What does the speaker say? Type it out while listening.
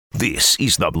This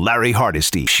is the Larry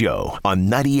Hardesty Show on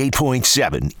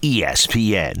 98.7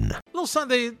 ESPN. Little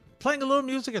Sunday, playing a little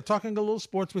music and talking a little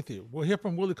sports with you. We'll hear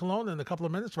from Willie Colon in a couple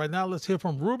of minutes. Right now, let's hear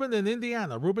from Ruben in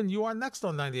Indiana. Ruben, you are next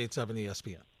on 98.7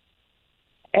 ESPN.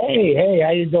 Hey,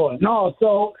 how you doing? No,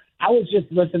 so I was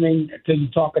just listening to you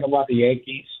talking about the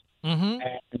Yankees. Mm-hmm.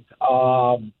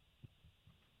 And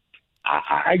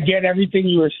I get everything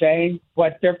you were saying,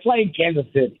 but they're playing Kansas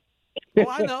City. Oh,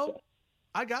 I know.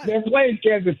 I got it. They're playing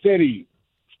Kansas City.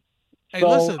 Hey, so,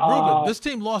 listen, Ruben, this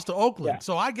team lost to Oakland, yeah.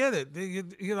 so I get it.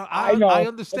 I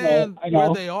understand I know.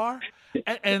 where they are.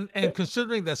 And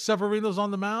considering that Severino's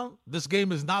on the mound, this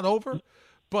game is not over.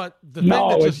 But the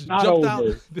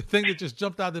thing that just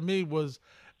jumped out at me was,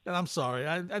 and I'm sorry,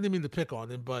 I didn't mean to pick on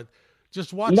him, but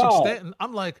just watching Stanton,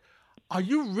 I'm like, are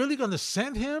you really going to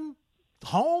send him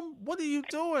home? What are you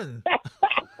doing?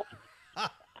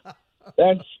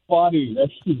 That's funny.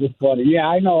 That's super funny. Yeah,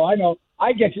 I know.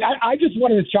 I get you. I just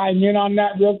wanted to chime in on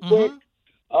that real quick.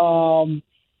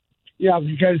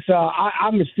 Because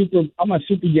I'm a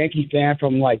super Yankee fan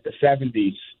from like the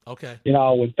 70s. Okay.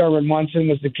 When Thurman Munson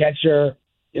was the catcher.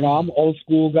 I'm an old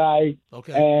school guy.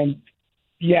 Okay.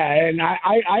 And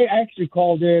I actually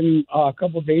called in a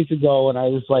couple of days ago, and I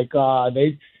was like,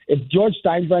 if George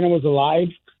Steinbrenner was alive,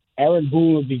 Aaron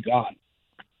Boone would be gone.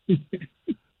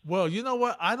 Well, you know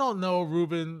what? I don't know,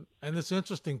 Ruben, and it's an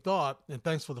interesting thought, and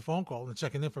thanks for the phone call and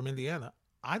checking in from Indiana.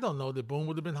 I don't know that Boone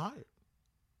would have been hired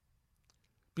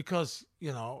because,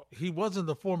 he wasn't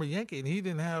a former Yankee, and he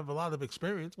didn't have a lot of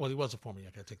experience. Well, he was a former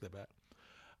Yankee. I take that back.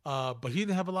 But he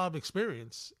didn't have a lot of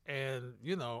experience, and,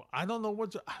 I don't know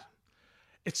what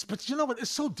but you know what?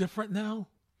 It's so different now.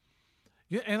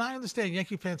 Yeah, and I understand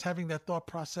Yankee fans having that thought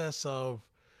process of,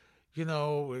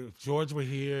 if George were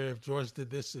here, if George did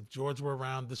this, if George were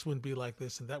around, this wouldn't be like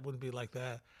this and that wouldn't be like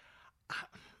that.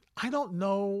 I don't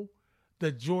know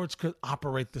that George could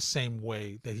operate the same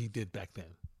way that he did back then.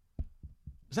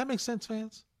 Does that make sense,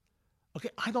 fans? Okay,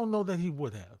 I don't know that he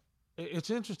would have. It's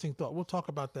an interesting thought. We'll talk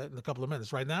about that in a couple of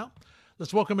minutes. Right now,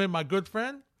 let's welcome in my good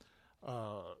friend.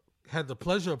 Had the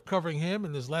pleasure of covering him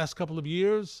in his last couple of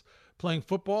years, playing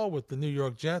football with the New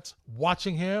York Jets,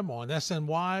 watching him on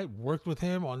SNY, worked with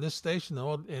him on this station,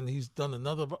 and he's done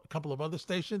a couple of other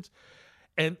stations.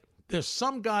 And there's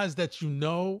some guys that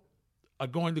are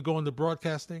going to go into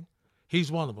broadcasting.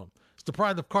 He's one of them. It's the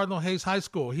pride of Cardinal Hayes High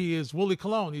School. He is Willie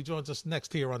Colon. He joins us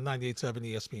next here on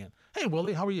 98.7 ESPN. Hey,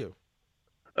 Willie, how are you?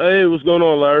 Hey, what's going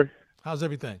on, Larry? How's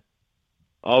everything?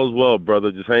 All is well,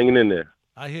 brother. Just hanging in there.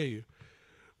 I hear you.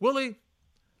 Willie,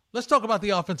 let's talk about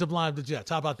the offensive line of the Jets.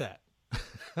 How about that?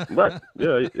 Right.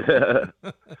 Yeah.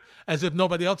 As if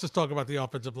nobody else is talking about the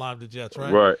offensive line of the Jets,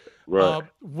 right? Right.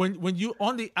 When you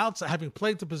on the outside, having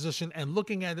played the position and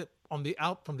looking at it from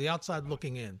the outside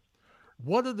looking in,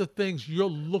 what are the things you're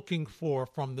looking for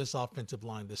from this offensive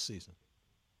line this season?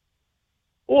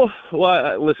 Well,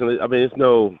 listen. I mean, it's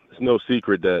no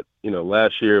secret that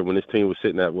last year when this team was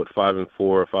sitting at 5-4,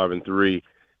 5-3,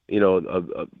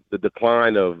 the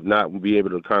decline of not being able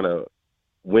to kind of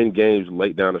win games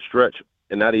late down the stretch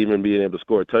and not even being able to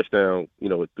score a touchdown,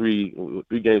 with three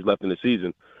games left in the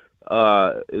season,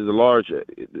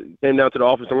 it came down to the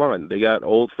offensive line. They got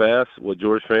old fast with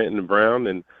George Fenton and Brown,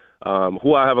 and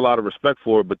who I have a lot of respect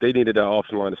for, but they needed that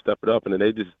offensive line to step it up, and then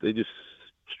they just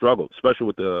struggled, especially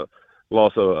with the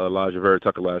loss of Elijah Vera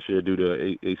Tucker last year due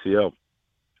to ACL.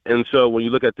 And so when you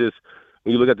look at this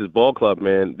ball club,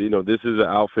 man, this is an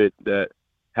outfit that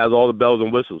has all the bells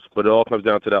and whistles, but it all comes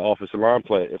down to that offensive line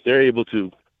play. If they're able to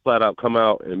flat out come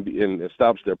out and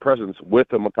establish their presence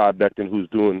with a Mekhi Becton who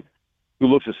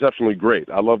looks exceptionally great.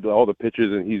 I love all the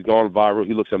pictures, and he's gone viral.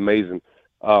 He looks amazing.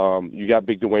 You got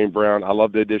Big Dwayne Brown. I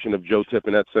love the addition of Joe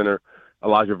Tippin at center.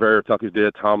 Elijah Vera Tucker's there.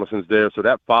 Thomason's there. So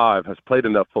that five has played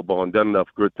enough football and done enough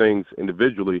good things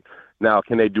individually. Now,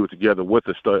 can they do it together with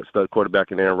a stud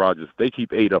quarterback in Aaron Rodgers? If they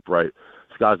keep 8 upright,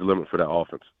 sky's the limit for that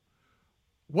offense.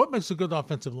 What makes a good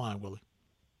offensive line, Willie?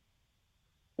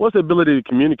 What's the ability to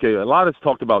communicate? A lot is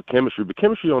talked about chemistry, but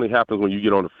chemistry only happens when you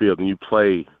get on the field and you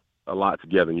play a lot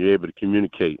together and you're able to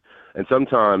communicate. And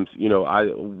sometimes,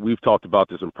 we've talked about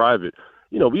this in private.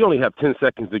 We only have 10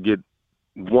 seconds to get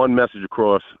one message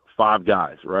across 5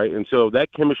 guys, right? And so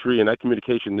that chemistry and that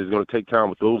communication is going to take time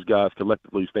with those guys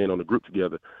collectively staying on the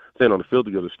field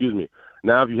together.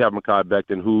 Now, if you have Mekhi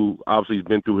Becton, who obviously has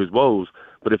been through his woes,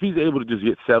 but if he's able to just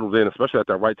get settled in, especially at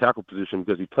that right tackle position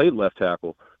because he played left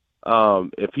tackle,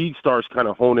 if he starts kind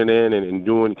of honing in and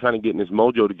doing, kind of getting his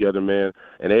mojo together, man,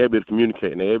 and they're able to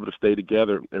communicate and they're able to stay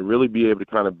together and really be able to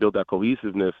kind of build that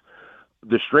cohesiveness,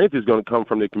 the strength is going to come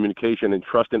from their communication and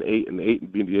trusting 8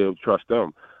 and being able to trust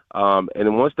them. And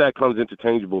then once that comes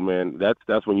interchangeable, man,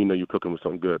 that's when you know you're cooking with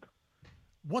something good.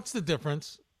 What's the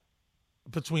difference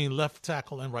between left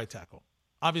tackle and right tackle?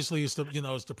 Obviously, it's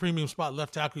the premium spot,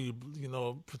 left tackle.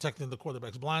 Protecting the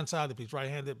quarterback's blind side if he's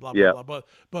right-handed, blah blah Yeah. blah.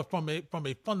 But from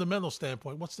a fundamental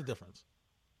standpoint, what's the difference?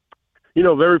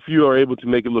 Very few are able to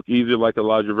make it look easy like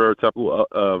Elijah Vera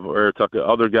Tucker.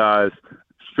 Other guys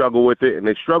struggle with it, and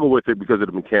they struggle with it because of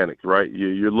the mechanics, right?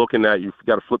 You're looking at, you've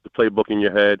got to flip the playbook in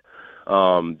your head,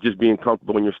 just being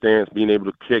comfortable in your stance, being able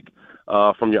to kick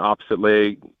from your opposite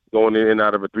leg, going in and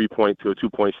out of a 3-point to a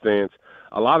 2-point stance.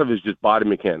 A lot of it is just body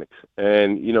mechanics.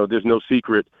 And, there's no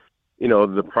secret,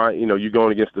 you're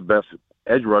going against the best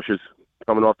edge rushers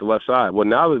coming off the left side. Well,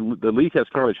 now the league has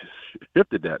kind of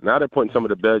shifted that. Now they're putting some of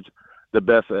the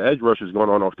best edge rushers going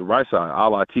on off the right side, a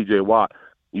la T.J. Watt.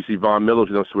 You see Von Miller's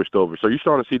done switched over. So you're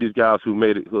starting to see these guys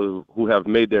who have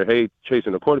made their hay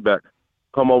chasing the quarterback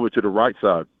come over to the right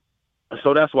side.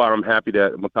 So that's why I'm happy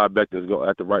that Mekhi Becton is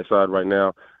at the right side right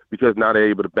now, because now they're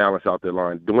able to balance out their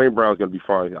line. Dwayne Brown's going to be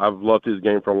fine. I've loved his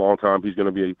game for a long time. He's going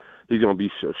to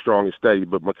be strong and steady.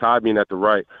 But Mekhi being at the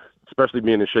right, especially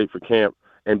being in shape for camp,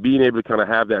 and being able to kind of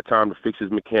have that time to fix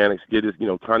his mechanics, get his,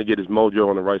 kind of get his mojo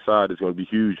on the right side is going to be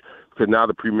huge, because now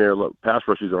the premier pass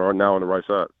rushers are now on the right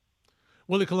side.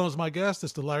 Willie Colon is my guest.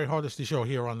 It's the Larry Hardesty Show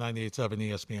here on 98.7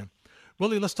 ESPN.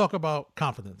 Willie, let's talk about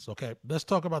confidence, okay? Let's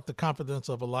talk about the confidence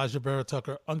of Elijah Vera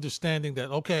Tucker, understanding that,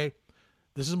 okay,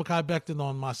 this is Mekhi Becton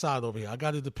on my side over here. I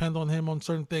got to depend on him on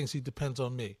certain things. He depends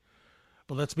on me.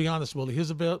 But let's be honest, Willie,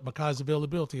 Mekhi's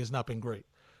availability has not been great.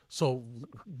 So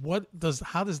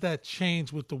how does that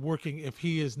change with the working if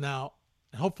he is now,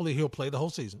 hopefully he'll play the whole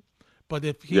season, but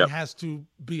if he has to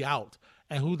be out,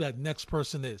 and who that next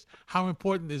person is, how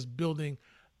important is building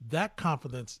that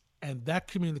confidence and that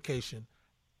communication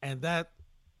and that,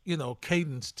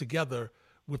 cadence together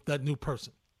with that new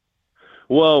person?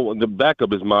 Well, the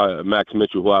backup is my Max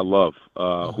Mitchell, who I love,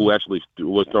 who actually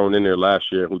was thrown in there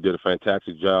last year, who did a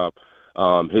fantastic job.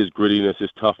 His grittiness,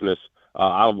 his toughness.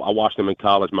 I watched him in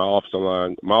college. My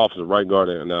offensive right guard,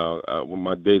 and when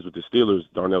my days with the Steelers,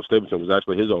 Darnell Stapleton was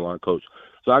actually his O-line coach.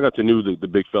 So I got to know the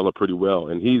big fella pretty well,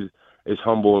 and he's as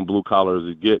humble and blue collar as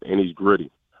it get, and he's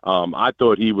gritty. I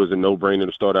thought he was a no-brainer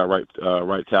to start out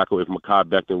right tackle if Mekhi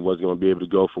Becton wasn't going to be able to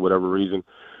go for whatever reason.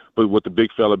 But with the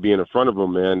big fella being in front of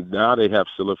him, man, now they have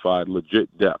solidified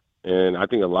legit depth. And I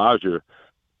think Elijah,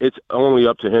 it's only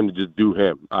up to him to just do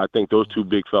him. I think those two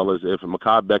big fellas, if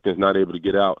Mekhi Becton's not able to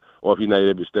get out or if he's not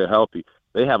able to stay healthy,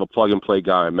 they have a plug-and-play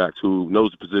guy in Max who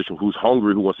knows the position, who's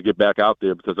hungry, who wants to get back out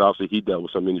there, because obviously he dealt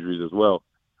with some injuries as well.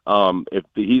 If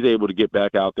he's able to get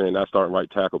back out there in that starting right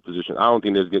tackle position, I don't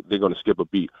think they're going to skip a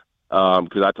beat,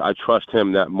 because I trust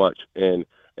him that much. And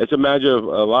it's a matter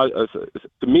of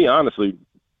to me, honestly,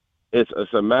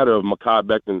 it's a matter of Mekhi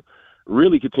Becton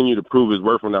really continue to prove his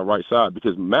worth on that right side,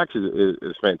 because Max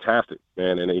is fantastic,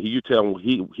 man. And you tell him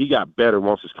he got better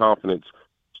once his confidence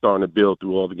starting to build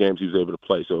through all the games he was able to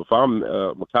play. So if I'm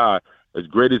Mekhi, as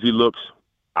great as he looks,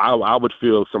 I would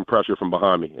feel some pressure from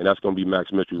behind me, and that's going to be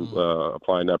Max Mitchell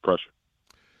applying that pressure.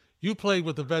 You played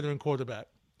with a veteran quarterback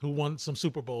who won some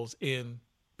Super Bowls in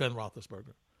Ben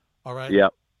Roethlisberger, all right? Yeah.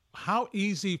 How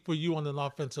easy for you on an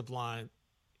offensive line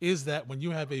is that when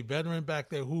you have a veteran back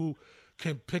there who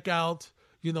can pick out,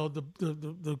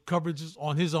 the coverages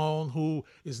on his own, who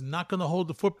is not going to hold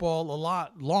the football a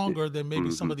lot longer than maybe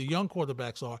some of the young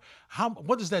quarterbacks are?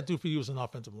 What does that do for you as an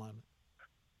offensive lineman?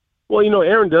 Well,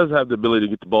 Aaron does have the ability to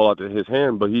get the ball out of his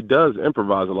hand, but he does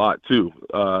improvise a lot too.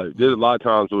 There's a lot of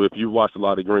times where if you watch a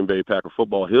lot of Green Bay Packer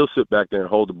football, he'll sit back there and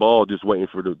hold the ball, just waiting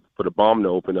for the bomb to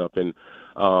open up.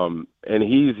 And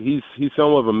he's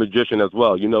somewhat of a magician as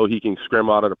well. He can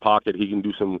scramble out of the pocket. He can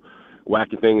do some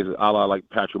wacky things, a la like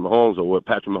Patrick Mahomes, or what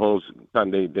Patrick Mahomes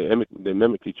kind of they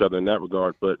mimic each other in that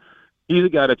regard. But he's a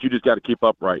guy that you just got to keep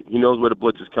upright. He knows where the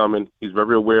blitz is coming. He's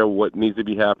very aware of what needs to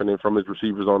be happening from his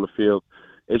receivers on the field.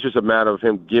 It's just a matter of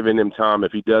him giving him time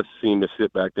if he does seem to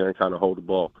sit back there and kind of hold the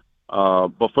ball.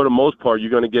 But for the most part,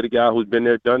 you're going to get a guy who's been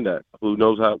there, done that, who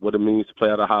knows what it means to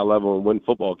play at a high level and win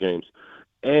football games.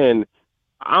 And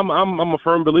I'm a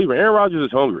firm believer. Aaron Rodgers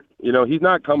is hungry. He's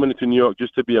not coming into New York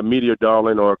just to be a media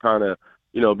darling or kind of,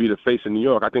 be the face of New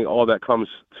York. I think all that comes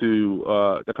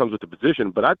with the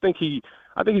position. But I think he's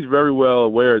very well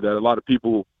aware that a lot of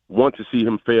people want to see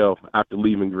him fail after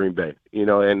leaving Green Bay,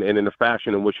 and in the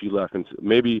fashion in which he left. And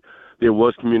maybe there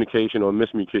was communication or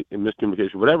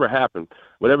miscommunication, whatever happened,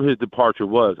 whatever his departure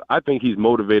was, I think he's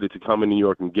motivated to come in New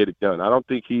York and get it done. I don't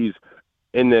think he's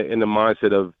in the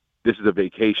mindset of this is a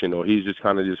vacation, or he's just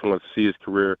kind of just wants to see his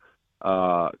career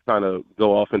kind of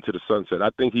go off into the sunset.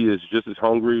 I think he is just as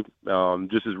hungry,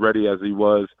 just as ready as he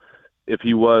was, if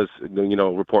he was,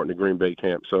 reporting to Green Bay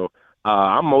camp. So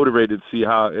I'm motivated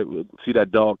to see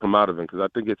that dog come out of him, because I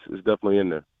think it's definitely in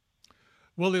there.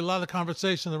 Willie, a lot of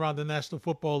conversation around the National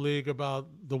Football League about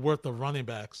the worth of running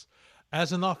backs.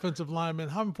 As an offensive lineman,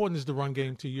 how important is the run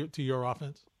game to your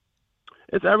offense?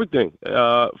 It's everything.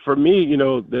 For me,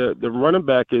 the running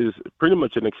back is pretty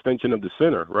much an extension of the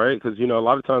center, right? Because, a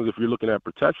lot of times if you're looking at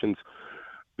protections,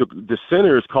 the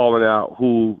center is calling out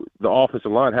who the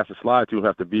offensive line has to slide to and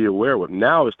have to be aware with.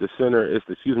 Now it's the center, it's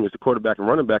the quarterback and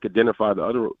running back identify the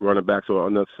other running backs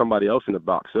or somebody else in the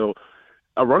box. So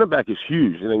a running back is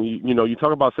huge. And then, you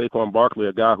talk about Saquon Barkley,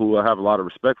 a guy who I have a lot of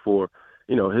respect for.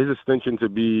 His extension to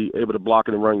be able to block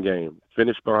in the run game,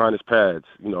 finish behind his pads,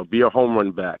 be a home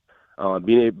run back,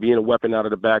 being a weapon out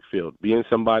of the backfield, being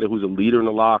somebody who's a leader in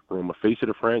the locker room, a face of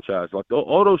the franchise. Like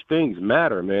all those things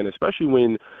matter, man, especially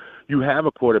when you have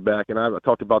a quarterback. And I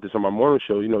talked about this on my morning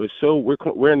show. It's so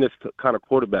we're in this kind of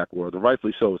quarterback world, and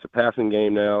rightfully so. It's a passing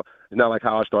game now. It's not like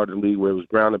how I started the league where it was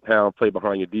ground and pound, play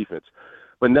behind your defense.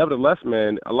 But nevertheless,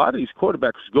 man, a lot of these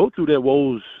quarterbacks go through their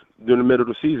woes during the middle of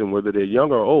the season, whether they're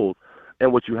young or old.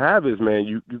 And what you have is, man,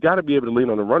 you got to be able to lean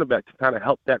on the running back to kind of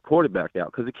help that quarterback out,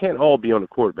 because it can't all be on the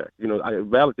quarterback. I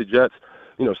valid the Jets,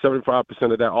 75%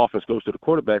 of that offense goes to the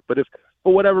quarterback. But if,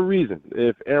 for whatever reason,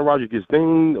 if Aaron Rodgers gets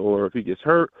dinged or if he gets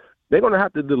hurt, they're going to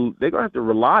have to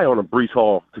rely on a Breece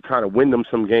Hall to kind of win them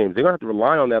some games. They're going to have to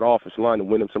rely on that offensive line to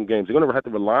win them some games. They're going to have to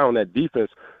rely on that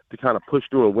defense to kind of push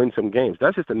through and win some games.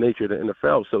 That's just the nature of the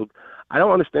NFL. So I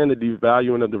don't understand the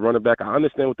devaluing of the running back. I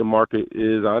understand what the market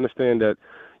is. I understand that,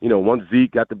 once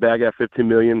Zeke got the bag at $15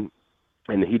 million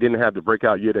and he didn't have the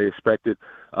breakout year they expected,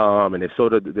 and they saw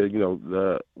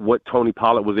the what Tony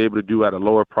Pollard was able to do at a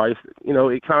lower price,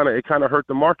 it kind of hurt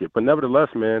the market. But nevertheless,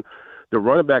 man, the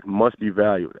running back must be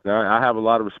valued. And I have a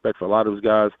lot of respect for a lot of those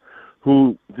guys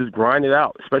who just grind it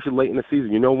out, especially late in the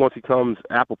season. Once it comes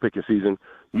apple picking season,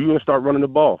 you're going to start running the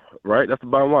ball, right? That's the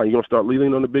bottom line. You're going to start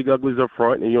leaning on the big uglies up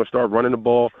front, and you're going to start running the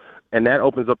ball, and that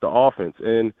opens up the offense.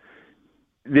 And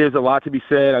there's a lot to be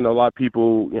said. I know a lot of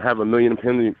people have a million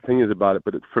opinions about it,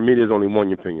 but for me, there's only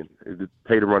one opinion: is to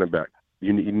pay the running back.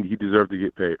 He deserves to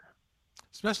get paid.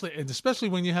 Especially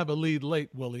when you have a lead late,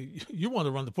 Willie, you want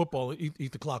to run the football and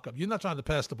eat the clock up. You're not trying to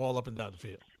pass the ball up and down the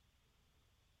field.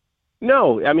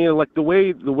 No, I mean, like the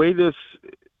way the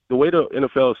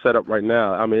NFL is set up right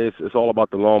now, I mean, it's all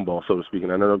about the long ball, so to speak.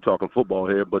 And I know I'm talking football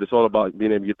here, but it's all about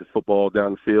being able to get the football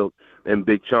down the field in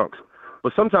big chunks.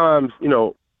 But sometimes,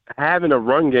 having a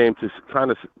run game to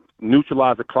kind of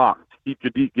neutralize the clock, to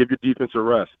give your defense a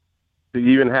rest, to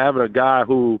even having a guy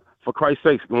who, for Christ's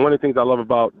sakes, one of the things I love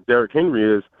about Derrick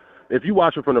Henry is if you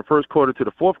watch him from the first quarter to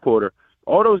the fourth quarter,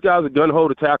 all those guys are gun-ho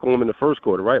to tackle him in the first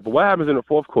quarter, right? But what happens in the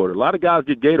fourth quarter? A lot of guys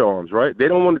get gator arms, right? They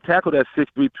don't want to tackle that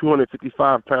 6'3",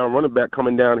 255-pound running back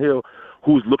coming downhill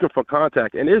who's looking for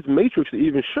contact. And there's matrix to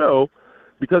even show,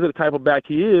 because of the type of back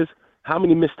he is, how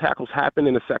many missed tackles happen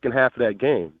in the second half of that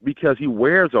game, because he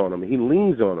wears on them, he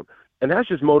leans on them. And that's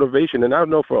just motivation. And I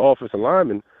know for offensive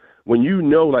linemen, when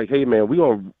like, hey, man,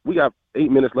 we got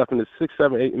 8 minutes left in this, 6,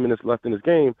 7, 8 minutes left in this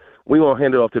game, we're going to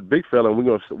hand it off to the big fella, and we're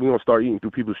going to start eating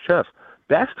through people's chests.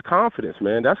 That's the confidence,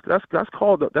 man. That's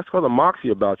called the moxie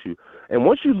about you. And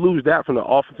once you lose that from the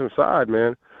offensive side,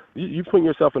 man, you put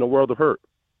yourself in a world of hurt.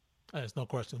 There's no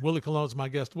question. Willie Colon is my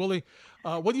guest. Willie,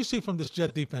 what do you see from this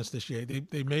Jet defense this year?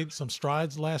 They made some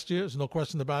strides last year. There's no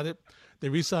question about it. They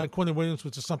re-signed Quentin Williams,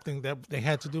 which is something that they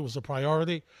had to do, was a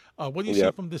priority. What do you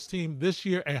see from this team this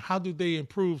year, and how do they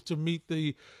improve to meet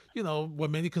the, what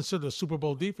many consider a Super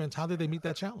Bowl defense? How did they meet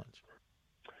that challenge?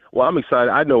 Well, I'm excited.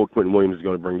 I know what Quentin Williams is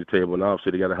going to bring to the table, and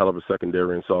obviously they got a hell of a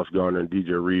secondary in Sauce Gardner and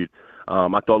DJ Reed.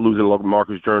 I thought losing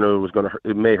Marcus Joyner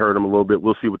it may hurt him a little bit.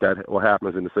 We'll see what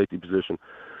happens in the safety position.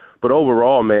 But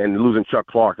overall, man, losing Chuck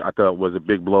Clark, I thought was a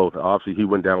big blow. Obviously, he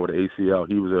went down with an ACL.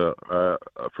 He was a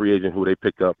free agent who they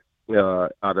picked up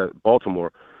out of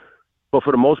Baltimore. But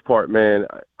for the most part, man,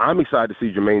 I'm excited to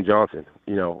see Jermaine Johnson.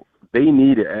 They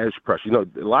needed edge pressure.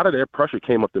 A lot of their pressure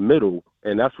came up the middle,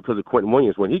 and that's because of Quentin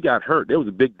Williams. When he got hurt, there was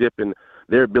a big dip in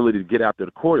their ability to get after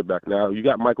the quarterback. Now, you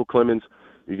got Michael Clemens,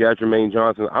 you got Jermaine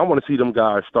Johnson. I want to see them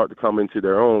guys start to come into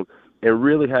their own and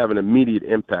really have an immediate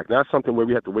impact. Not something where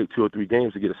we have to wait 2 or 3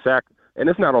 games to get a sack. And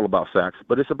it's not all about sacks,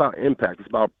 but it's about impact. It's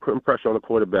about putting pressure on the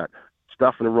quarterback,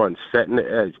 stuffing the run, setting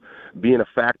the edge, being a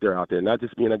factor out there, not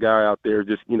just being a guy out there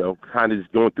just, kind of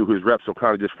just going through his reps or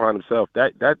kind of just find himself.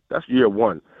 That's year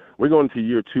one. We're going into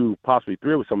year 2, possibly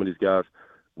 3 with some of these guys.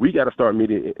 we got to start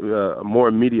a more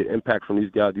immediate impact from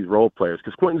these guys, these role players,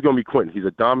 because Quentin's going to be Quentin. He's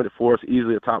a dominant force,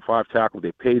 easily a top 5 tackle.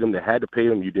 They paid him. They had to pay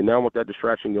him. You did not want that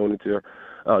distraction going into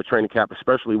training camp,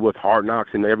 especially with Hard Knocks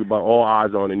and everybody, all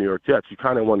eyes on the New York Jets. You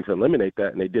kind of wanted to eliminate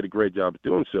that, and they did a great job of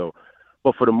doing so.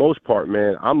 But for the most part,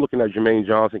 man, I'm looking at Jermaine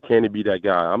Johnson. Can he be that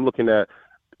guy? I'm looking at,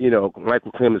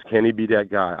 Michael Clemens. Can he be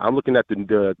that guy? I'm looking at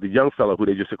the young fellow who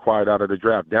they just acquired out of the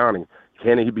draft, Downing.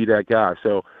 Can he be that guy?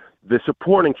 So the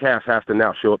supporting cast has to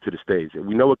now show up to the stage.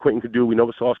 We know what Quentin can do. We know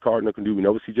what Sauce Gardner can do. We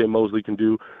know what C.J. Mosley can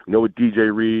do. We know what D.J.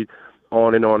 Reed,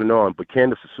 on and on and on. But can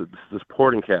the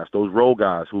supporting cast, those role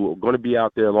guys who are going to be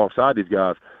out there alongside these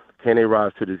guys, can they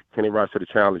rise to the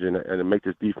challenge and make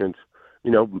this defense,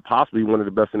 possibly one of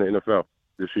the best in the NFL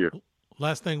this year?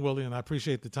 Last thing, Willie, and I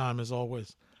appreciate the time as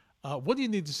always. What do you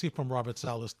need to see from Robert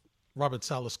Saleh's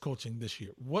coaching this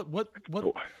year? What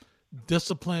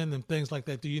discipline and things like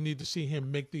that do you need to see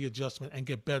him make the adjustment and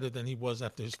get better than he was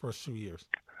after his first 2 years?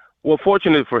 Well,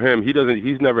 fortunate for him,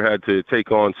 he's never had to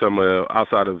take on some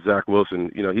outside of Zach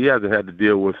Wilson. He hasn't had to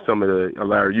deal with some of the,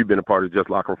 Larry, you've been a part of the Jets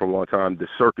locker room for a long time, the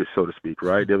circus, so to speak,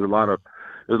 right? There's a lot of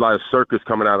circus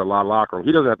coming out of a lot of locker room.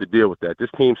 He doesn't have to deal with that. This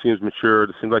team seems mature.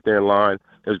 It seems like they're in line.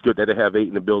 It's good that they have 8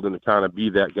 in the building to kind of be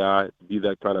that guy, be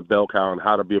that kind of bell cow and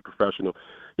how to be a professional.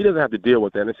 He doesn't have to deal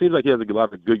with that. And it seems like he has a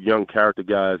lot of good young character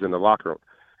guys in the locker room.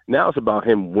 Now it's about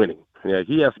him winning. Yeah,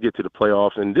 he has to get to the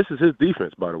playoffs, and this is his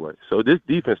defense, by the way. So this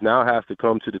defense now has to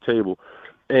come to the table,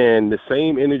 and the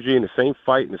same energy and the same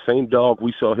fight and the same dog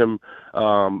we saw him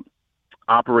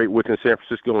operate with in San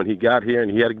Francisco when he got here,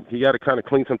 and he had to kind of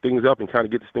clean some things up and kind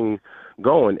of get this thing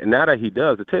going. And now that he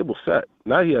does, the table's set.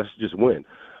 Now he has to just win.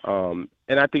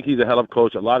 And I think he's a hell of a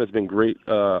coach. A lot has been great.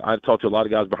 I've talked to a lot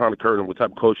of guys behind the curtain what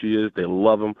type of coach he is. They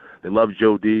love him. They love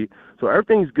Joe D. So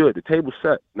everything's good. The table's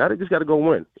set. Now they just got to go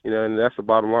win, and that's the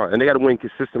bottom line. And they got to win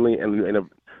consistently. And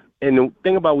the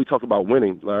thing about we talk about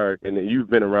winning, Larry, and you've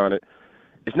been around it,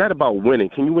 it's not about winning.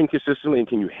 Can you win consistently and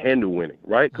can you handle winning,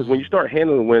 right? Because when you start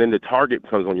handling winning, the target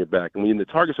comes on your back. And when the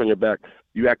target's on your back,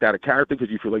 you act out of character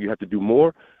because you feel like you have to do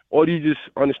more, or do you just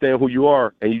understand who you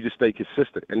are and you just stay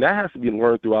consistent? And that has to be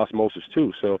learned through osmosis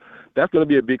too. So that's going to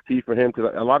be a big key for him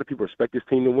because a lot of people expect this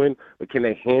team to win, but can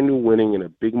they handle winning in a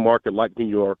big market like New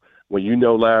York when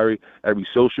Larry, every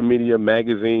social media,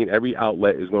 magazine, every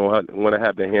outlet is going to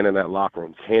have their hand in that locker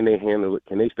room? Can they handle it?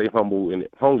 Can they stay humble and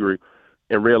hungry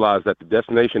and realize that the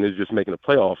destination is just making the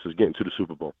playoffs, is getting to the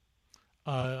Super Bowl?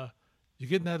 You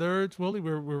getting that urge, Willie?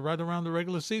 We're right around the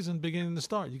regular season beginning to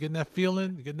start. You getting that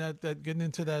feeling? You getting that getting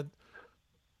into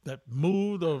that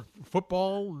mood of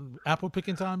football, apple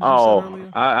picking time? You said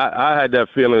earlier? I had that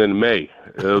feeling in May.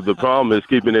 The problem is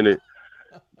keeping in it.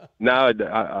 Now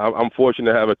I'm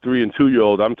fortunate to have a 3- and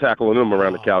 2-year-old. I'm tackling them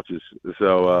around the couches.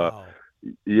 So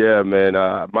yeah, man.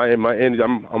 My energy.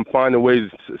 I'm finding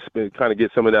ways to kind of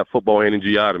get some of that football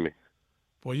energy out of me.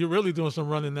 Well, you're really doing some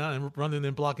running now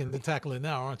and blocking and tackling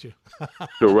now, aren't you?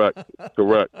 Correct.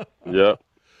 Yeah.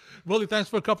 Willie, thanks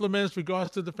for a couple of minutes.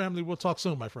 Regards to the family. We'll talk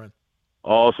soon, my friend.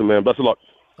 Awesome, man. Best of luck.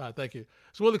 All right, thank you.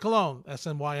 So Willie Colon,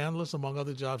 SNY analyst, among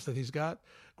other jobs that he's got.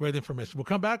 Great information. We'll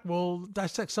come back. We'll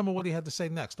dissect some of what he had to say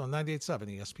next on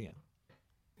 98.7 ESPN.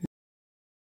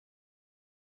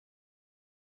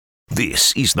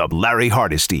 This is the Larry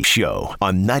Hardesty Show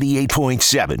on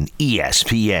 98.7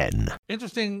 ESPN.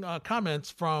 Interesting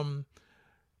comments from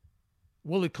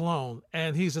Willie Colon,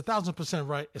 and he's 1,000%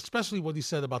 right, especially what he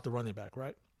said about the running back,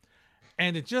 right?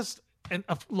 And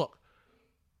look,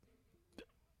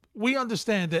 we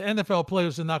understand that NFL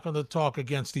players are not going to talk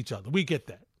against each other. We get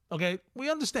that, okay? We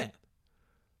understand.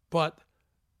 But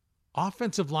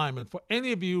offensive linemen, for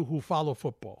any of you who follow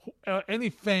football, any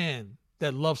fan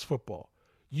that loves football,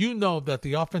 you know that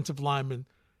the offensive linemen,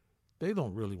 they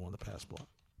don't really want to pass block.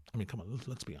 I mean, come on,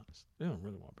 let's be honest. They don't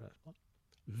really want to pass block.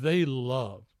 They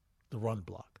love the run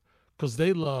block because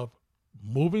they love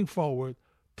moving forward,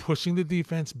 pushing the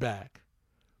defense back,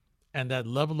 and that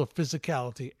level of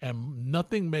physicality. And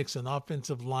nothing makes an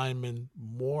offensive lineman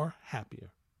more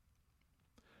happier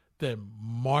than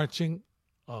marching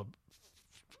a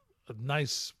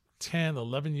nice 10,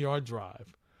 11-yard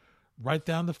drive right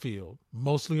down the field,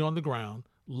 mostly on the ground,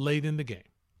 late in the game.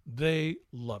 They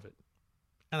love it.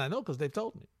 And I know because they've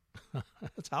told me.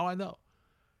 That's how I know.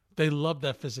 They love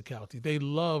that physicality. They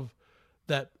love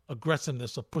that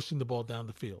aggressiveness of pushing the ball down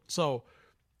the field. So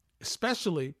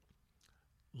especially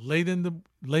late in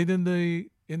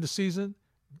the season,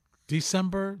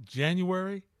 December,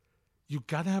 January, you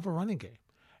got to have a running game.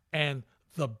 And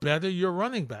the better your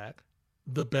running back,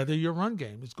 the better your run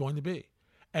game is going to be.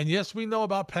 And yes, we know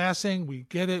about passing. We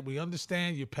get it. We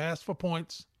understand you pass for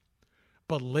points.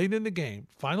 But late in the game,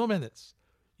 final minutes,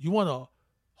 you want to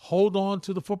hold on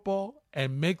to the football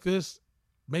and make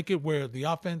it where the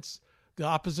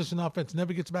opposition offense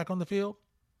never gets back on the field,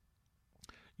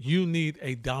 you need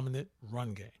a dominant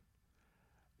run game.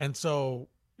 And so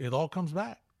it all comes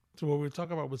back to what we were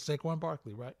talking about with Saquon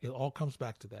Barkley, right? It all comes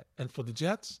back to that. And for the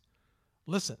Jets,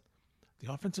 listen,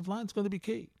 the offensive line is going to be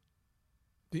key.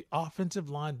 The offensive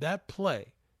line, that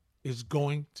play is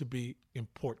going to be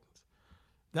important.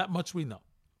 That much we know.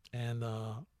 And,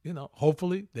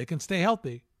 hopefully they can stay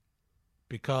healthy,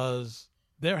 because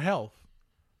their health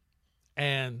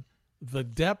and the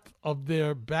depth of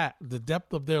their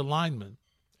linemen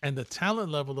and the talent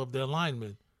level of their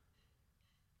linemen,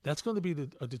 that's going to be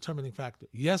a determining factor.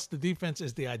 Yes, the defense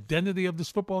is the identity of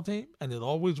this football team, and it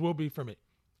always will be for me.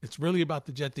 It's really about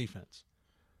the Jet defense.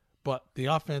 But the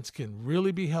offense can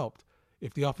really be helped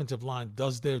if the offensive line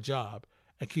does their job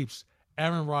and keeps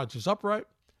Aaron Rodgers upright,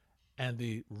 and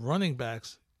the running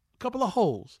backs, a couple of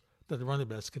holes that the running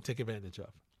backs can take advantage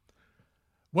of.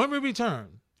 When we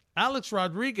return, Alex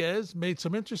Rodriguez made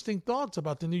some interesting thoughts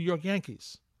about the New York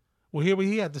Yankees. We'll hear what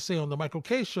he had to say on the Michael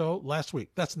Kay Show last week.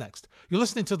 That's next. You're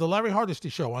listening to the Larry Hardesty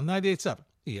Show on 98.7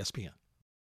 ESPN.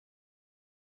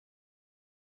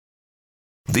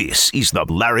 This is the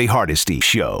Larry Hardesty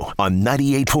Show on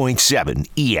 98.7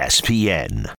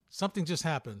 ESPN. Something just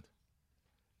happened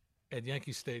at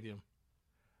Yankee Stadium,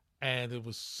 and it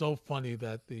was so funny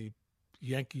that the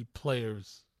Yankee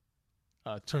players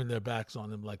turned their backs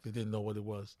on him like they didn't know what it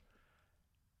was.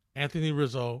 Anthony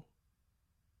Rizzo,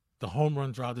 the home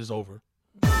run drought is over.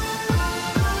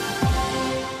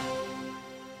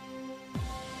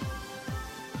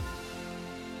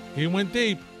 He went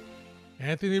deep.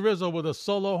 Anthony Rizzo with a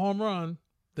solo home run.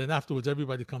 Then afterwards,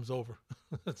 everybody comes over.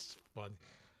 That's funny.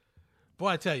 Boy,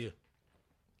 I tell you.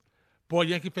 Boy,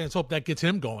 Yankee fans hope that gets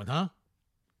him going, huh?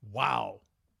 Wow.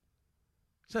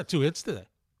 He's had 2 hits today.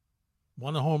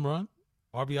 1 a home run,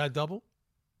 RBI double.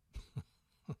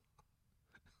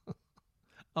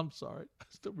 I'm sorry. I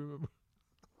still remember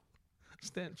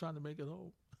Stan trying to make it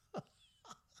home.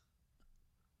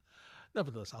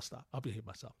 Nevertheless, I'll stop. I'll behave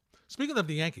myself. Speaking of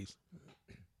the Yankees,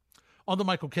 on the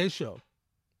Michael Kay Show,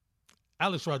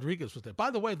 Alex Rodriguez was there. By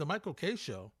the way, the Michael Kay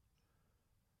Show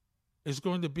is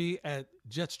going to be at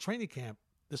Jets training camp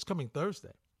this coming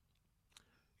Thursday.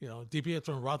 You know,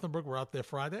 DiPietro and Rothenberg were out there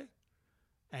Friday,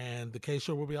 and the Kay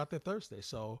Show will be out there Thursday.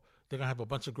 So they're going to have a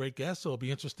bunch of great guests. So it'll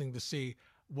be interesting to see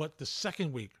what the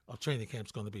second week of training camp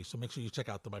is going to be. So make sure you check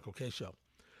out the Michael Kay Show.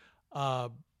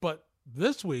 But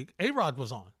this week, A-Rod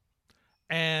was on.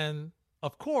 And,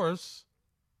 of course,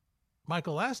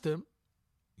 Michael asked him,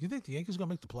 you think the Yankees are going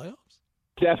to make the playoffs?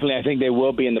 Definitely. I think they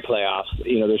will be in the playoffs.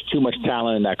 You know, there's too much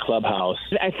talent in that clubhouse.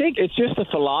 I think it's just a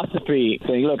philosophy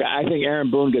thing. Look, I think Aaron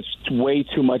Boone gets way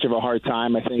too much of a hard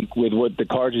time. I think with what the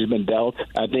cards has been dealt,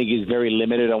 I think he's very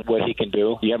limited on what he can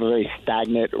do. You have a very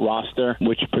stagnant roster,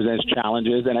 which presents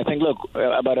challenges. And I think, look,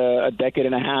 about a decade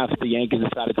and a half, the Yankees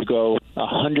decided to go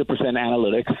 100%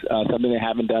 analytics, something they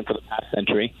haven't done for the past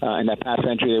century. In that past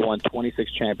century, they won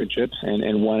 26 championships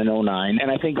and won in 2009. And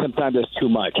I think sometimes that's too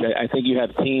much. I think you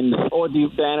have teams, or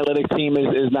the analytics team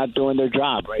is not doing their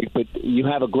job, right? But you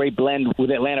have a great blend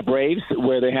with Atlanta Braves,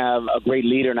 where they have a great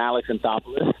leader in Alex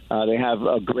Anthopoulos. They have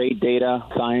a great data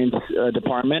science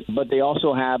department, but they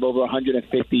also have over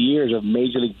 150 years of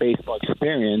Major League Baseball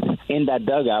experience in that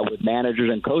dugout with managers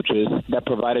and coaches that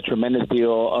provide a tremendous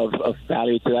deal of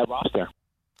value to that roster.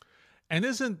 And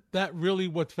isn't that really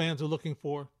what fans are looking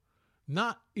for?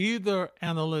 Not either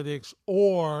analytics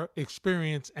or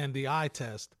experience and the eye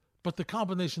test, but the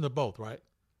combination of both, right?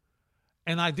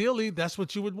 And ideally, that's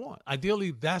what you would want. Ideally,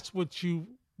 that's what you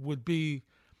would be.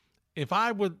 If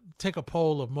I would take a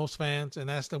poll of most fans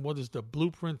and ask them what is the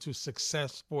blueprint to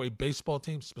success for a baseball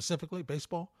team, specifically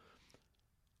baseball,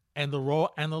 and the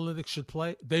role analytics should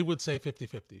play, they would say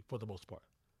 50-50 for the most part.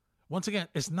 Once again,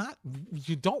 it's not,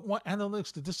 you don't want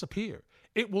analytics to disappear.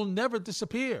 It will never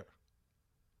disappear.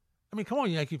 I mean, come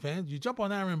on, Yankee fans. You jump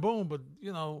on Aaron Boone, but,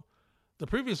 you know, the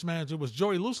previous manager was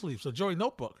Joey Looseleaf, so Joey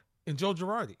Notebook, and Joe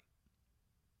Girardi.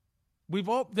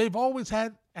 They've always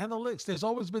had analytics. There's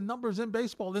always been numbers in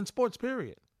baseball, in sports,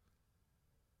 period.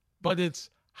 But it's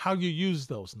how you use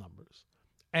those numbers.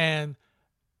 And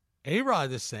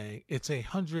A-Rod is saying it's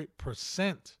 100%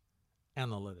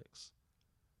 analytics.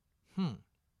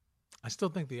 I still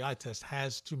think the eye test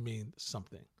has to mean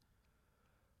something.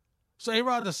 So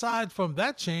A-Rod, aside from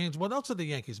that change, what else are the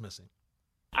Yankees missing?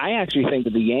 I actually think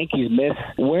that the Yankees miss,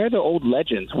 where are the old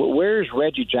legends? Where's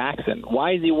Reggie Jackson?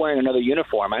 Why is he wearing another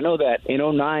uniform? I know that in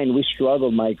 '09 we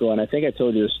struggled, Michael, and I think I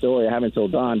told you the story. I haven't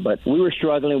told Don, but we were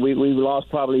struggling. We lost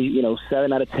probably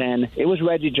 7 out of 10. It was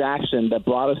Reggie Jackson that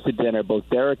brought us to dinner, both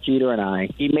Derek Jeter and I.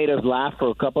 He made us laugh for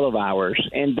a couple of hours,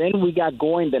 and then we got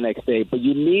going the next day. But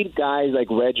you need guys like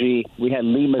Reggie. We had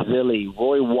Lee Mazzilli,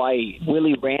 Roy White,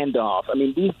 Willie Randolph. I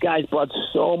mean, these guys brought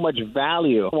so much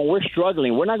value. When we're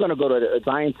struggling, we're not going to go to a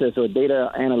scientist or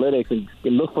data analytics and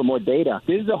look for more data.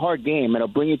 This is a hard game, and it'll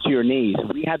bring you to your knees.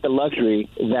 We had the luxury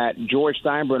that George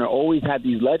Steinbrenner always had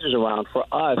these legends around for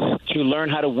us to learn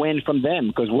how to win from them,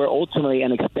 because we're ultimately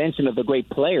an extension of the great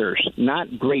players,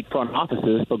 not great front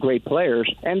offices, but great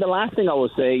players. And the last thing I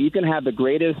will say, you can have the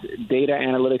greatest data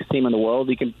analytics team in the world.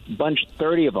 You can bunch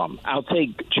 30 of them. I'll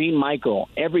take Gene Michael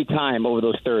every time over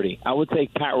those 30. I would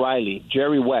take Pat Riley,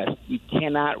 Jerry West. You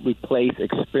cannot replace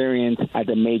experience at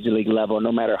the major league level,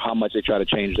 no matter how much they try to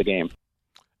change the game.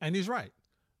 And he's right.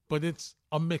 But it's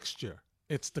a mixture.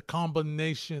 It's the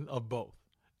combination of both.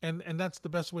 And that's the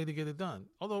best way to get it done.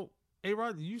 Although,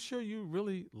 A-Rod, are you sure you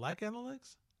really like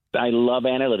analytics? I love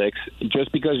analytics.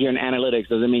 Just because you're in analytics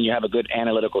doesn't mean you have a good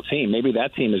analytical team. Maybe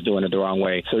that team is doing it the wrong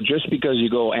way. So just because you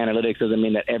go analytics doesn't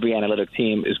mean that every analytic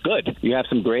team is good. You have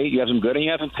some great, you have some good, and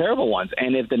you have some terrible ones.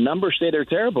 And if the numbers say they're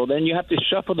terrible, then you have to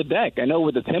shuffle the deck. I know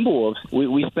with the Timberwolves,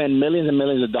 we spend millions and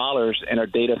millions of dollars in our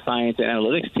data science and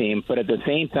analytics team, but at the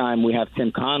same time, we have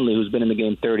Tim Conley, who's been in the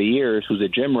game 30 years, who's a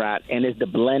gym rat, and it's the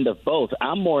blend of both.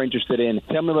 I'm more interested in,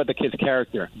 tell me about the kid's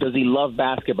character. Does he love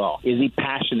basketball? Is he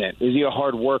passionate? Is he a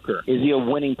hard worker? Is he a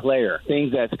winning player?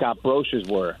 Things that Scott Brosius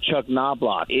were, Chuck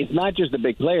Knobloch. It's not just the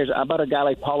big players. How about a guy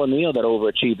like Paul O'Neill that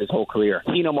overachieved his whole career?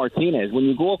 Tino Martinez. When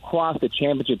you go across the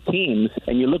championship teams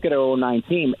and you look at our '09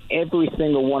 team, every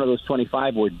single one of those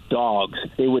 25 were dogs.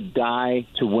 They would die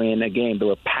to win a game. They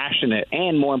were passionate.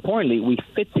 And more importantly, we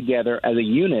fit together as a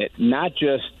unit, not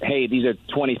just, hey, these are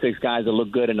 26 guys that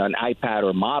look good in an iPad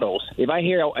or models. If I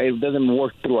hear it doesn't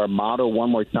work through our model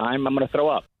one more time, I'm going to throw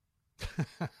up.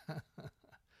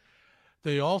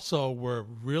 They also were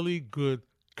really good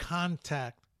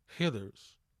contact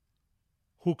hitters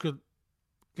who could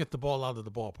get the ball out of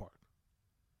the ballpark.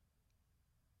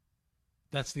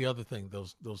 That's the other thing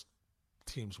those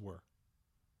teams were.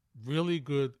 Really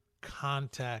good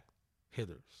contact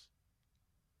hitters.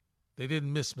 They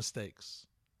didn't miss mistakes.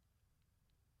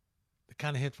 They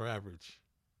kind of hit for average.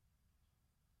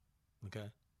 Okay?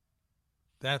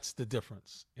 That's the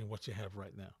difference in what you have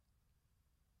right now.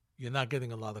 You're not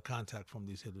getting a lot of contact from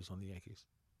these hitters on the Yankees.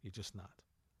 You're just not.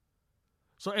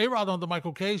 So A-Rod on the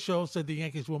Michael Kay Show said the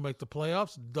Yankees will make the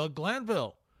playoffs. Doug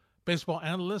Glanville, baseball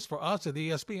analyst for us at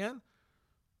ESPN.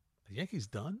 The Yankees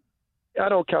done? I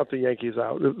don't count the Yankees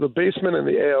out. The basement in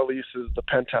the AL East is the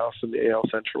penthouse in the AL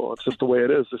Central. It's just the way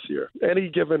it is this year. Any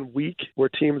given week where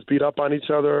teams beat up on each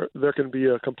other, there can be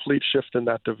a complete shift in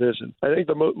that division. I think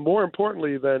more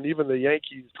importantly than even the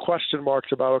Yankees' question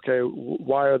marks about, okay,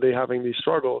 why are they having these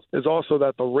struggles, is also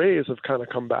that the Rays have kind of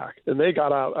come back. And they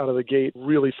got out of the gate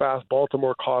really fast.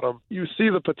 Baltimore caught them. You see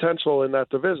the potential in that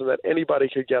division that anybody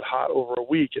could get hot over a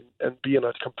week and be in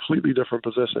a completely different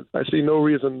position. I see no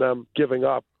reason them giving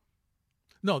up.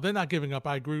 No, they're not giving up.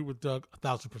 I agree with Doug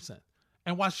 1,000%.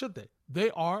 And why should they?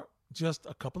 They are just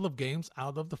a couple of games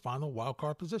out of the final wild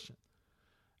card position.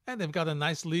 And they've got a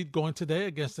nice lead going today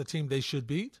against a team they should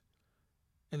beat.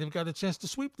 And they've got a chance to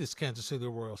sweep this Kansas City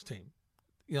Royals team.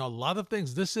 You know, a lot of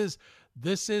things. This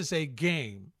is a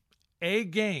game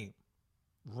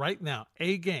right now,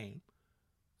 a game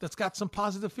that's got some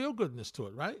positive feel-goodness to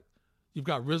it, right? You've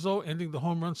got Rizzo ending the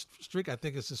home run streak. I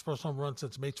think it's his first home run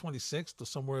since May 26th or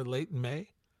somewhere late in May.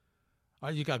 All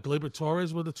right, you got Gleyber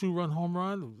Torres with a 2-run home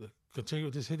run, continue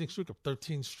with his hitting streak of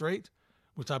 13 straight,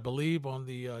 which I believe on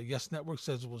the Yes Network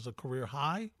says was a career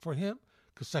high for him,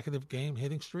 consecutive game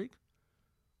hitting streak.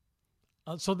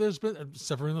 So there's been,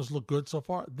 Severino's looked good so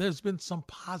far. There's been some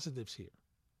positives here.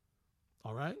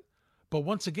 All right? But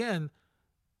once again,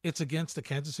 it's against the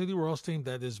Kansas City Royals team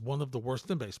that is one of the worst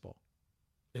in baseball,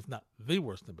 if not the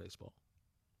worst in baseball,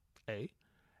 A.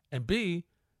 And B,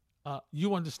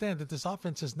 you understand that this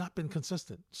offense has not been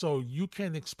consistent. So you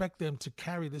can expect them to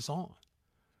carry this on.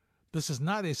 This is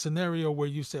not a scenario where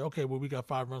you say, okay, well, we got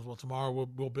 5 runs. Well, tomorrow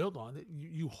we'll build on it.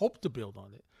 You hope to build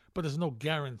on it, but there's no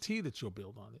guarantee that you'll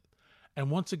build on it.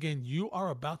 And once again, you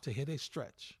are about to hit a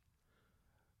stretch.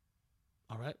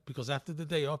 All right? Because after the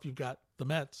day off, you've got the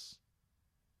Mets,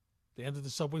 the end of the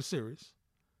Subway Series,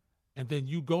 and then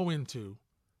you go into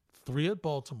 3 at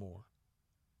Baltimore,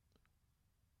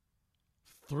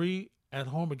 3 at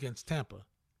home against Tampa,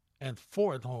 and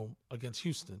 4 at home against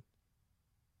Houston.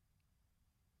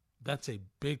 That's a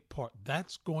big part.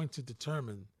 That's going to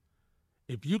determine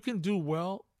if you can do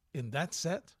well in that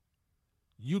set,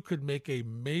 you could make a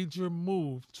major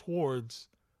move towards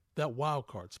that wild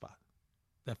card spot,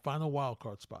 that final wild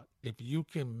card spot. If you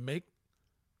can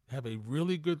have a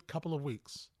really good couple of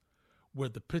weeks where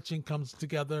the pitching comes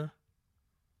together,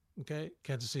 okay,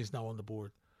 Kansas City's now on the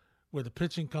board, where the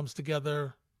pitching comes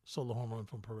together, solo home run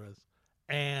from Perez,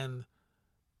 and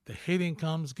the hitting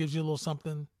comes, gives you a little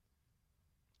something,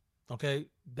 okay,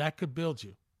 that could build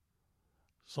you.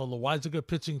 So Loaizaga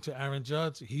pitching to Aaron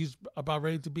Judge, he's about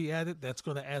ready to be added. That's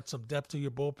going to add some depth to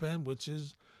your bullpen, which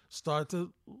is start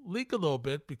to leak a little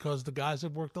bit because the guys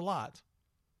have worked a lot.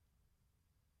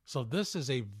 So this is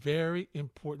a very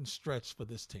important stretch for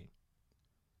this team.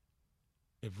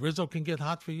 If Rizzo can get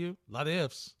hot for you, a lot of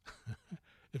ifs.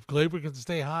 If Gleyber can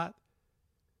stay hot,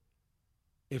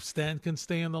 if Stan can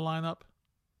stay in the lineup,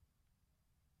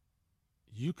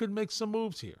 you could make some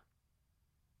moves here.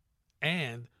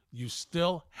 And you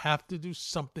still have to do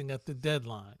something at the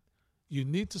deadline. You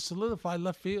need to solidify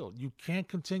left field. It can't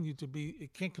continue to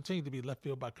be left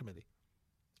field by committee.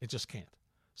 It just can't.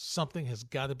 Something has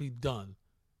got to be done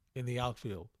in the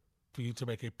outfield for you to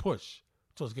make a push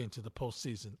towards getting to the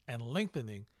postseason and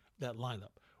lengthening that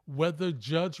lineup. Whether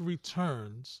Judge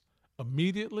returns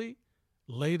immediately,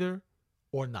 later,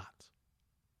 or not.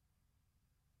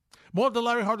 More of the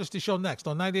Larry Hardesty Show next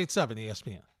on 98.7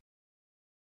 ESPN.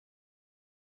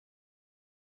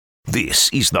 This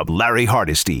is the Larry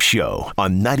Hardesty Show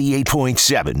on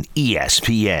 98.7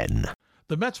 ESPN.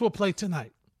 The Mets will play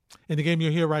tonight in the game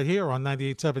you'll hear right here on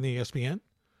 98.7 ESPN.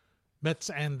 Mets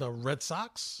and the Red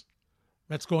Sox.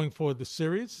 Mets going for the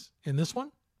series in this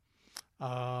one.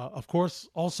 Of course,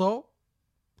 also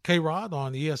K-Rod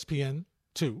on ESPN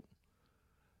 2.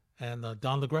 And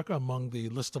Don LaGreca among the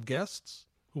list of guests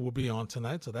who will be on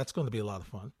tonight. So that's going to be a lot of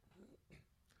fun.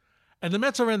 And the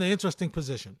Mets are in an interesting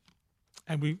position.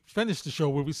 And we finished the show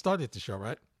where we started the show,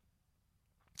 right?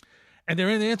 And they're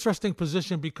in an interesting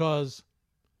position because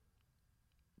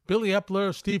Billy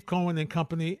Epler, Steve Cohen, and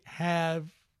company have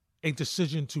a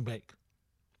decision to make.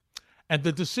 And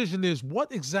the decision is,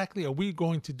 what exactly are we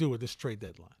going to do with this trade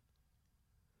deadline?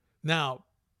 Now,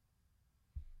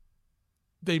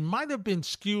 they might have been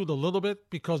skewed a little bit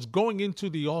because going into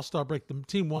the All-Star break, the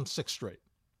team won 6 straight.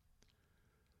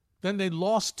 Then they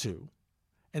lost 2.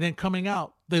 And then coming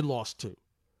out, they lost 2.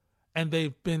 And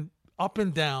they've been up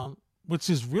and down, which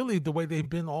is really the way they've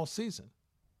been all season.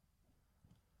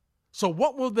 So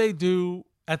what will they do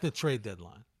at the trade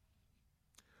deadline?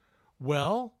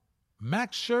 Well,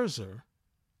 Max Scherzer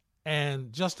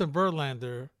and Justin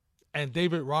Verlander and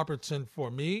David Robertson,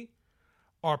 for me,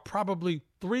 are probably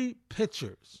 3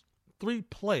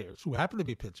 players who happen to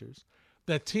be pitchers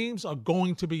that teams are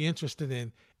going to be interested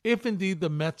in if indeed the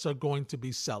Mets are going to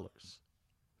be sellers.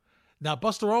 Now,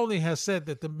 Buster Olney has said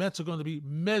that the Mets are going to be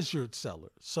measured sellers.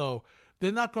 So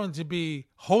they're not going to be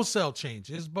wholesale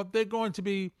changes, but they're going to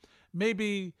be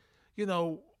maybe,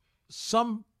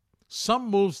 some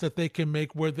moves that they can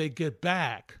make where they get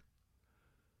back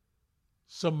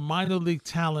some minor league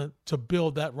talent to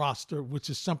build that roster, which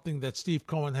is something that Steve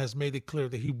Cohen has made it clear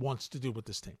that he wants to do with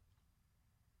this team.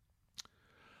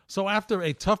 So after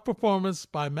a tough performance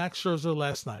by Max Scherzer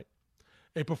last night,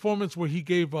 a performance where he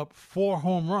gave up 4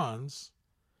 home runs,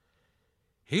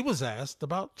 he was asked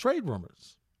about trade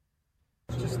rumors.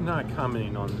 Just not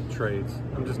commenting on the trades.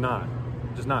 I'm just not.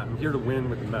 I'm here to win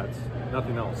with the Mets.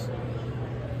 Nothing else.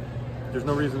 There's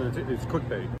no reason it's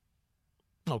clickbait.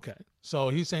 Okay. So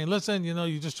he's saying, listen,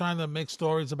 you're just trying to make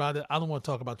stories about it. I don't want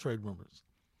to talk about trade rumors.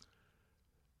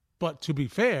 But to be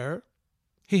fair,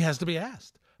 he has to be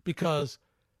asked because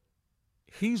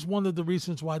he's one of the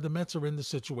reasons why the Mets are in the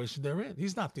situation they're in.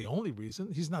 He's not the only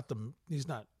reason. He's not the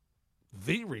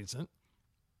reason.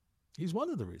 He's one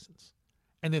of the reasons.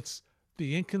 And it's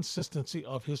the inconsistency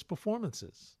of his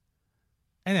performances.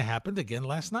 And it happened again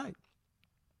last night.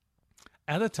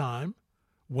 At a time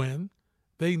when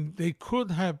they could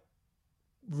have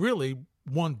really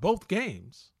won both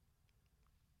games,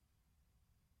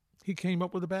 he came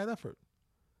up with a bad effort.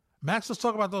 Max, let's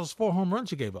talk about those 4 home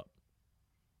runs you gave up.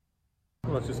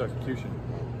 Well, it's just execution.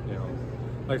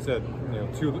 Like I said,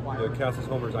 2 of the Castles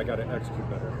homers, I got to execute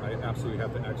better. I absolutely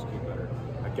have to execute better.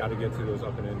 I got to get to those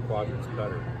up and in quadrants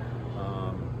better.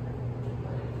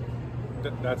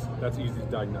 That's easy to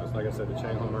diagnose. Like I said, the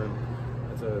Chang home run,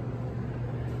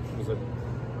 was a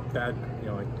bad.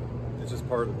 It's just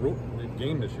part of the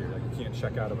game this year. Like, you can't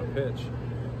check out of a pitch.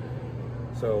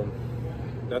 So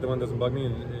that one doesn't bug me,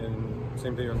 and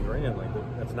same thing on Duran. Like,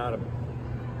 that's not a.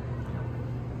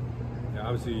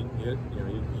 Obviously,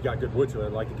 you got good wood to it.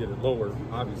 I'd like to get it lower,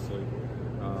 obviously.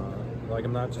 Like,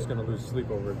 I'm not just going to lose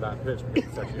sleep over that pitch because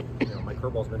it's actually, my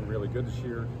curveball's been really good this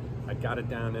year. I got it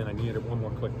down in. I needed it one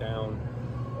more click down.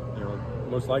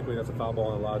 Most likely that's a foul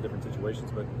ball in a lot of different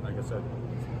situations. But like I said,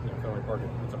 Fenway Park,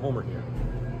 it's a homer here.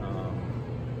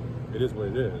 It is what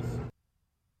it is.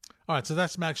 All right, so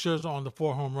that's Max Scherzer on the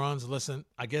 4 home runs. Listen,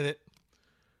 I get it.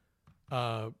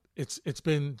 It's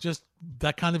been just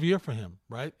that kind of year for him,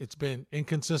 right? It's been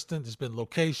inconsistent. It's been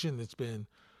location. It's been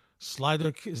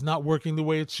slider is not working the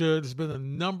way it should. There's been a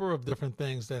number of different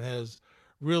things that has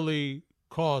really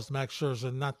caused Max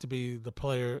Scherzer not to be the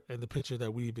player and the pitcher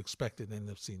that we've expected and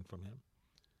have seen from him.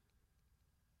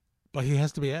 But he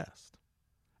has to be asked.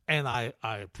 And I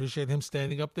appreciate him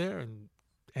standing up there and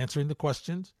answering the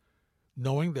questions,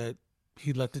 knowing that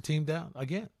he let the team down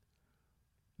again.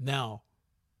 Now,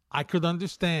 I could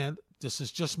understand, this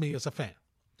is just me as a fan.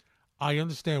 I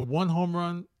understand 1 home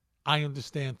run. I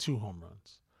understand 2 home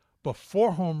runs. But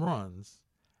 4 home runs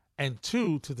and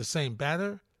 2 to the same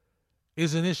batter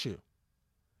is an issue.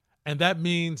 And that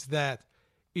means that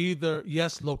either,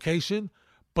 yes, location,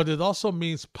 but it also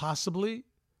means possibly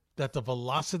that the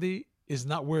velocity is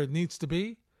not where it needs to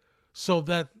be so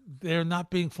that they're not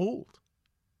being fooled.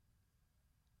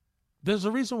 There's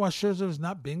a reason why Scherzer is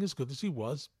not being as good as he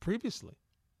was previously.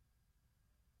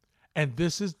 And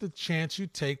this is the chance you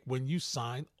take when you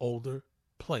sign older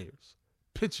players,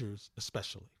 pitchers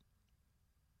especially.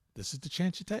 This is the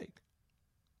chance you take.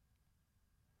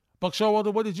 Buck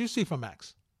Showalter, what did you see from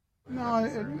Max? No,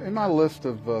 in my list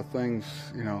of things,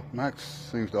 Max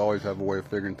seems to always have a way of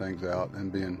figuring things out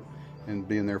and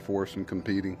being there for us and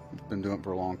competing. He's been doing it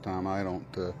for a long time. I don't.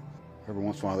 Every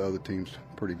once in a while, the other team's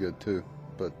pretty good too.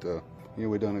 But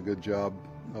we've done a good job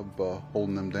of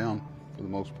holding them down for the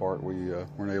most part. We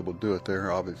weren't able to do it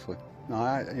there, obviously.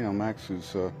 No, Max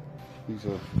is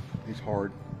he's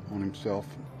hard on himself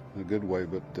in a good way,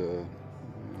 but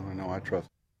I know I trust.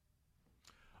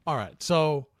 All right,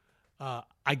 so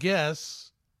I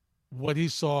guess what he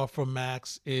saw from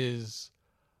Max is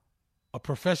a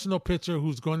professional pitcher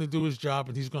who's going to do his job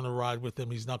and he's going to ride with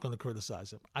him. He's not going to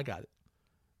criticize him. I got it.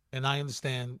 And I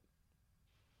understand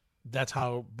that's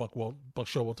how Buck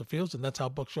Showalter feels, and that's how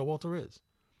Buck Showalter is.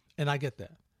 And I get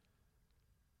that.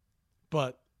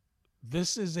 But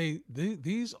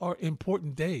these are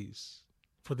important days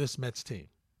for this Mets team.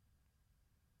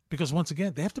 Because once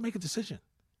again, they have to make a decision.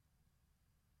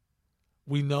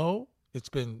 We know it's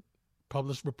been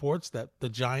published reports that the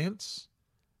Giants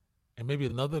and maybe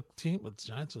another team, with the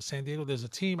Giants or San Diego, there's a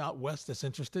team out west that's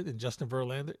interested in Justin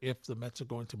Verlander if the Mets are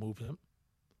going to move him.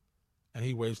 And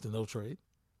he waives the no trade.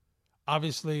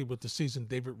 Obviously, with the season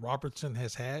David Robertson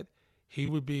has had, he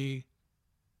would be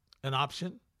an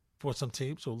option for some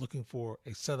teams who are looking for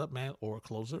a setup man or a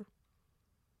closer.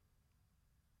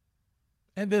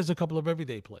 And there's a couple of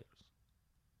everyday players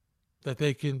that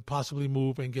they can possibly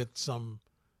move and get some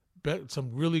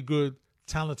really good,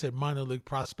 talented minor league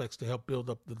prospects to help build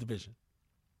up the division.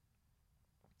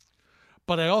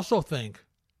 But I also think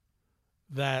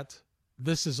that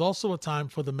this is also a time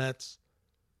for the Mets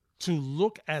to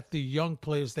look at the young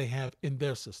players they have in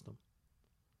their system.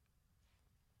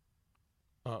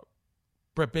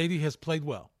 Brett Baty has played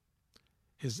well.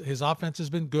 His offense has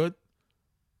been good.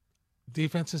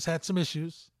 Defense has had some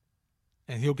issues,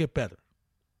 and he'll get better.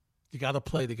 You got to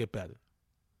play to get better.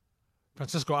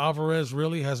 Francisco Alvarez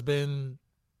really has been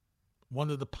one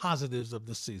of the positives of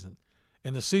this season.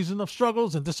 In the season of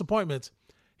struggles and disappointments,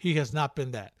 he has not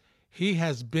been that. He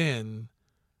has been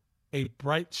a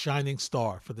bright, shining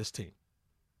star for this team.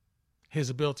 His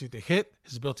ability to hit,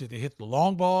 his ability to hit the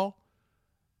long ball,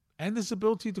 and his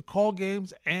ability to call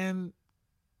games and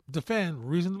defend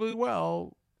reasonably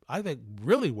well, I think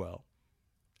really well,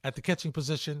 at the catching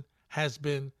position has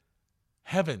been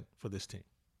heaven for this team.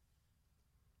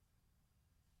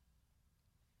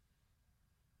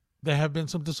 There have been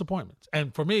some disappointments.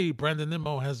 And for me, Brandon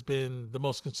Nimmo has been the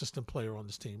most consistent player on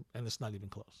this team, and it's not even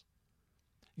close.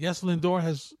 Yes, Lindor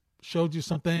has showed you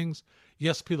some things.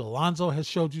 Yes, Pete Alonso has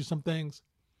showed you some things.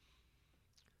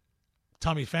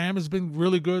 Tommy Pham has been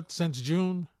really good since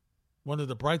June. One of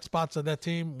the bright spots of that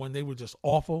team when they were just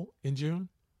awful in June.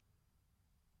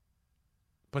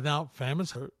 But now Pham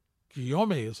is hurt.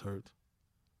 Guillaume is hurt.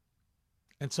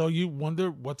 And so you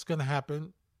wonder what's going to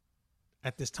happen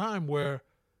at this time where,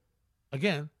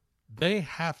 again, they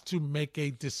have to make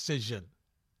a decision.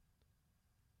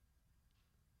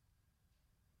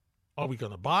 Are we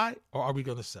going to buy or are we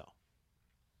going to sell?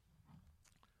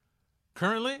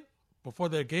 Currently, before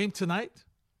their game tonight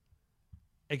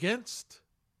against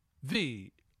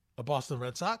the Boston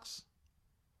Red Sox,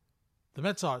 the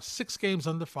Mets are 6 games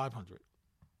under 500.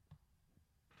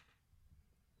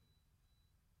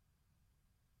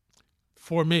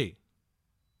 for me,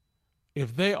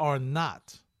 if they are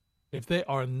not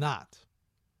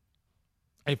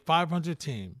a 500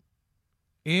 team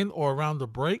in or around the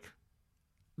break,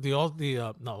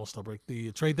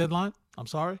 the trade deadline, I'm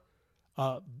sorry,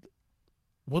 what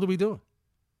are we doing?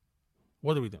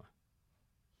 What are we doing?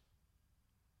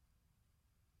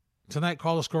 Tonight,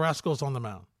 Carlos Carrasco's on the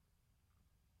mound.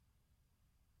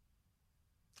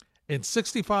 In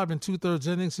 65 and 2/3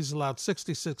 innings, he's allowed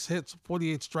 66 hits,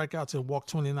 48 strikeouts, and walked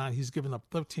 29. He's given up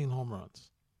 13 home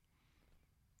runs.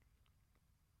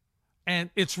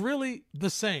 And it's really the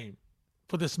same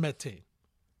for this Met team.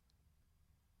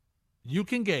 You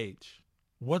can gauge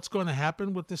what's going to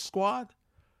happen with this squad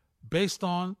based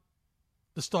on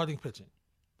the starting pitching.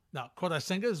 Now, Kodai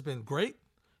Senga has been great.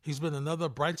 He's been another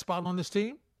bright spot on this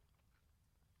team,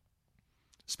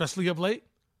 especially of late.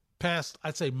 Past,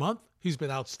 I'd say, month, he's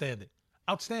been outstanding.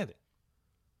 Outstanding.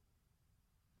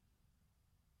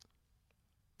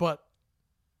 But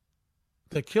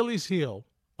the Achilles heel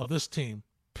of this team,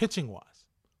 pitching-wise,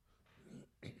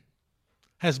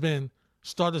 has been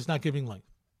starters not giving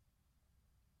length.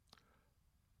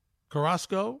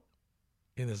 Carrasco,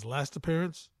 in his last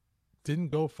appearance, didn't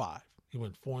go 5. He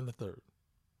went 4 in the third.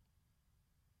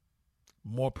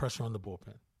 More pressure on the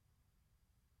bullpen.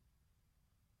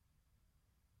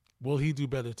 Will he do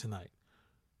better tonight?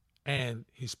 And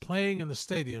he's playing in the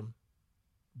stadium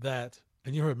that,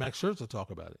 and you heard Max Scherzer talk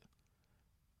about it,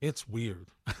 it's weird.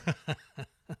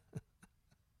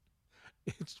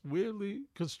 It's weirdly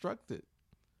constructed.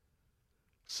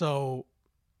 So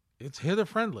it's hitter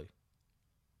friendly.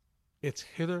 It's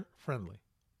hitter friendly.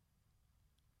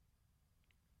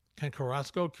 Can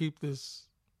Carrasco keep this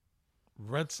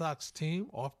Red Sox team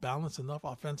off balance enough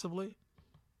offensively?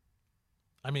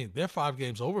 I mean, they're 5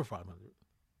 games over 500.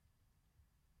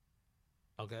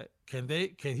 Okay. Can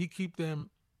he keep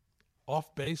them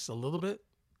off base a little bit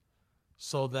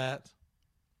so that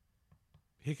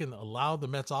he can allow the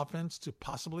Mets offense to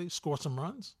possibly score some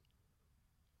runs?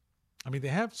 I mean, they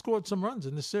have scored some runs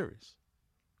in this series.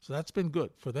 So that's been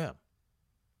good for them.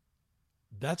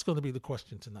 That's going to be the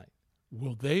question tonight.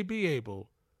 Will they be able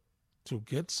to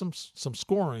get some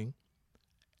scoring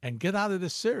and get out of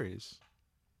this series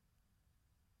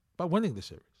by winning the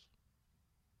series?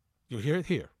 You'll hear it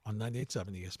here on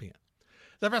 98.7 ESPN.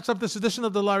 That wraps up this edition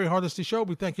of the Larry Hardesty Show.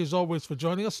 We thank you as always for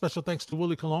joining us. Special thanks to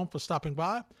Willie Colon for stopping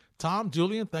by. Tom,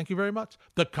 Julian, thank you very much.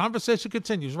 The conversation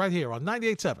continues right here on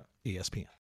 98.7 ESPN.